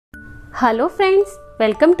Hello friends,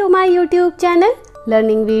 welcome to my YouTube channel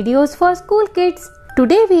Learning Videos for School Kids.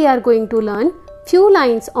 Today we are going to learn few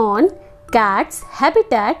lines on cat's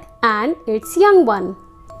habitat and its young one.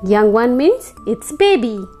 Young one means its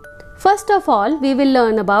baby. First of all, we will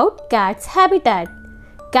learn about cat's habitat.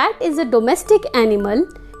 Cat is a domestic animal.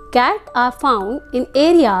 Cats are found in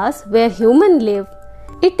areas where humans live.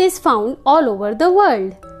 It is found all over the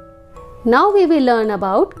world. Now we will learn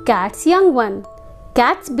about cat's young one.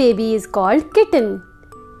 Cat's baby is called kitten.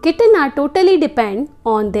 Kittens are totally dependent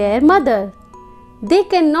on their mother. They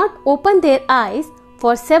cannot open their eyes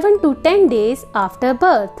for 7 to 10 days after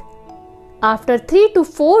birth. After 3 to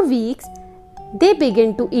 4 weeks, they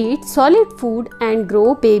begin to eat solid food and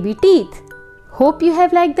grow baby teeth. Hope you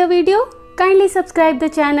have liked the video. Kindly subscribe the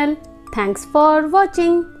channel. Thanks for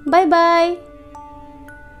watching. Bye bye.